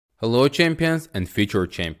Hello champions and future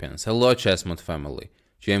champions, hello ChessMood family.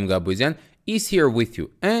 GM Gabuzyan is here with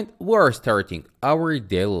you and we are starting our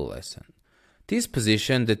daily lesson. This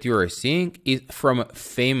position that you are seeing is from a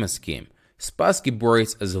famous game. Spassky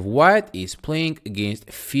boards as white is playing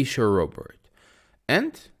against Fischer Robert.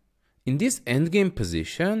 And in this endgame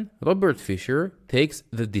position, Robert Fischer takes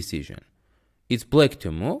the decision. It's black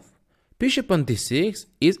to move, bishop on d6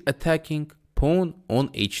 is attacking pawn on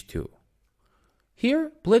h2.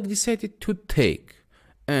 Here, black decided to take.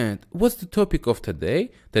 And what's the topic of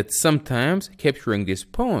today? That sometimes capturing these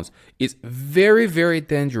pawns is very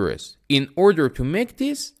dangerous. In order to make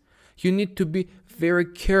this, you need to be very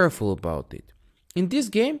careful about it. In this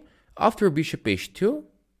game, after bishop h2,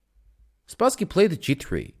 Spassky played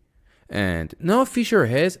g3. And now Fischer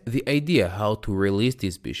has the idea how to release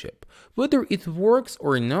this bishop. Whether it works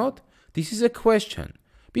or not, this is a question.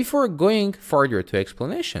 Before going further to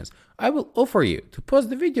explanations, I will offer you to pause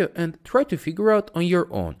the video and try to figure out on your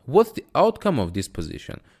own what's the outcome of this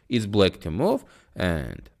position. Is black to move,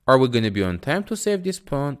 and are we going to be on time to save this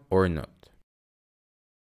pawn or not?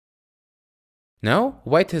 Now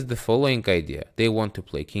white has the following idea. They want to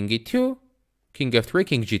play king e2, king f3,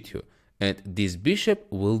 king g2, and this bishop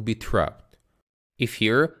will be trapped. If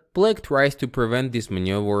here black tries to prevent this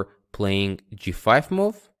maneuver playing g5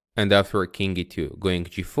 move, and after king e2 going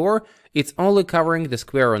g4, it's only covering the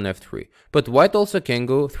square on f3, but white also can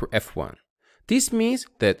go through f1. This means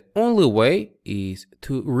that only way is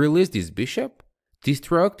to release this bishop,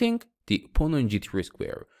 distracting the pawn on g3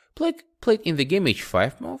 square. Black played in the game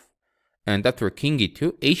h5 move, and after king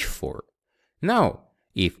e2, h4. Now,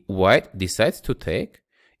 if white decides to take,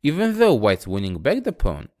 even though white's winning back the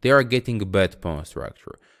pawn, they are getting bad pawn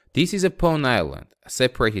structure. This is a pawn island,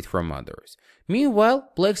 separated from others.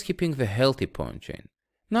 Meanwhile, black's keeping the healthy pawn chain.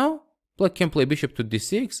 Now, black can play bishop to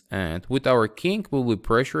d6, and with our king, we'll be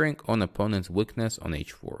pressuring on opponent's weakness on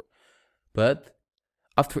h4. But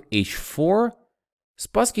after h4,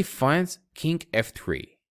 Spassky finds king f3.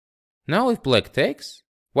 Now if black takes,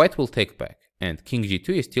 white will take back, and king g2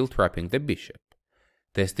 is still trapping the bishop.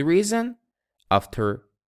 That's the reason, after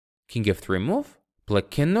king f3 move,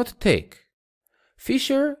 black cannot take.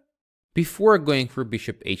 Fischer, before going for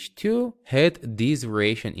bishop h2, had this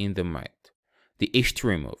variation in the mind, the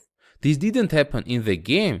h3 move. This didn't happen in the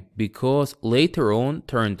game because later on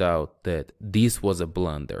turned out that this was a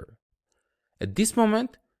blunder. At this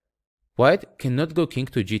moment, white cannot go king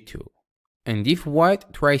to g2. And if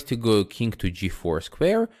white tries to go king to g4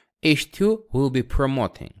 square, h2 will be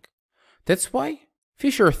promoting. That's why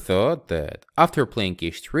Fischer thought that after playing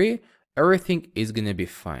h3, everything is gonna be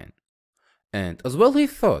fine. And as well he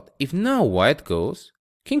thought, if now white goes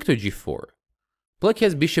king to g4, black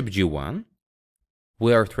has bishop g1,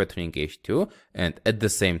 we are threatening h2, and at the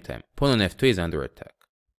same time, pawn on f2 is under attack.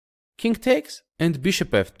 King takes, and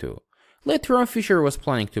bishop f2. Later on Fischer was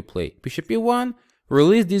planning to play bishop e1,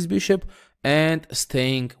 release this bishop, and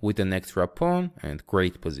staying with an extra pawn and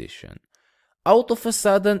great position. Out of a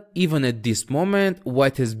sudden, even at this moment,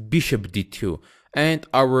 white has bishop d2, and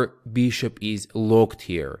our bishop is locked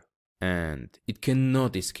here. And it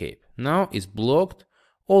cannot escape. Now it's blocked,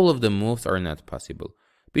 all of the moves are not possible.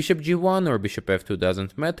 Bishop g1 or bishop f2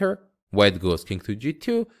 doesn't matter, white goes king to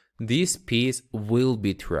g2, this piece will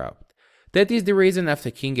be trapped. That is the reason after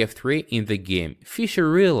king f3 in the game,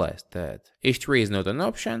 Fischer realized that h3 is not an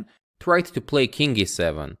option, tried to play king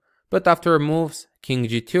e7, but after moves king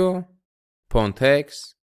g2, pawn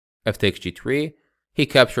takes, f takes g3, he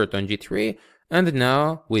captured on g3, and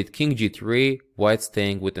now, with king g3, white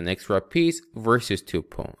staying with an extra piece versus two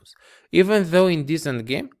pawns. Even though in this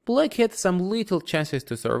endgame, black had some little chances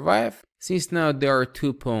to survive, since now there are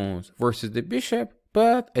two pawns versus the bishop,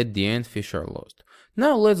 but at the end Fischer lost.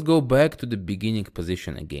 Now let's go back to the beginning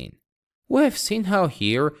position again. We have seen how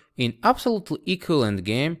here, in absolutely equal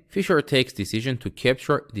endgame, Fischer takes decision to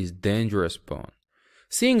capture this dangerous pawn.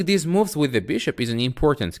 Seeing these moves with the bishop is an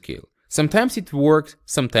important skill. Sometimes it works,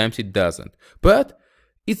 sometimes it doesn't. But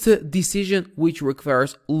it's a decision which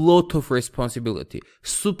requires a lot of responsibility,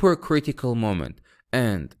 super critical moment,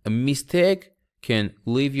 and a mistake can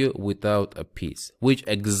leave you without a piece, which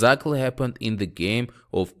exactly happened in the game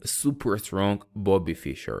of super strong Bobby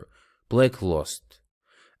Fischer. Black lost.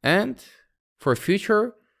 And for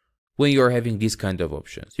future, when you're having these kind of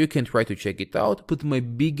options, you can try to check it out, but my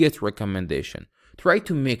biggest recommendation, try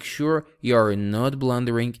to make sure you are not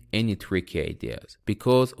blundering any tricky ideas,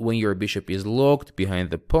 because when your bishop is locked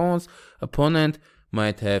behind the pawns, opponent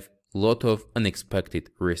might have a lot of unexpected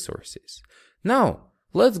resources. Now,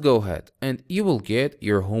 let's go ahead and you will get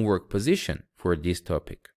your homework position for this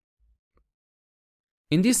topic.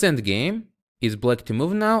 In this endgame, It's black to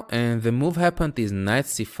move now, and the move happened is knight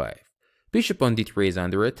c5. Bishop on d3 is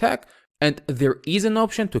under attack, and there is an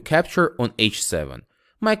option to capture on h7.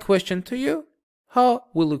 My question to you: how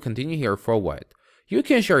will you continue here for white? You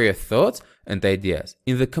can share your thoughts and ideas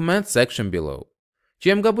in the comment section below.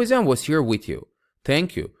 GM Gabuzyan was here with you.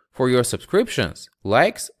 Thank you for your subscriptions,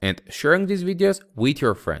 likes, and sharing these videos with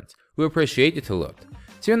your friends. We appreciate it a lot.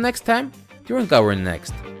 See you next time during our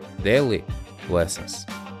next daily lessons.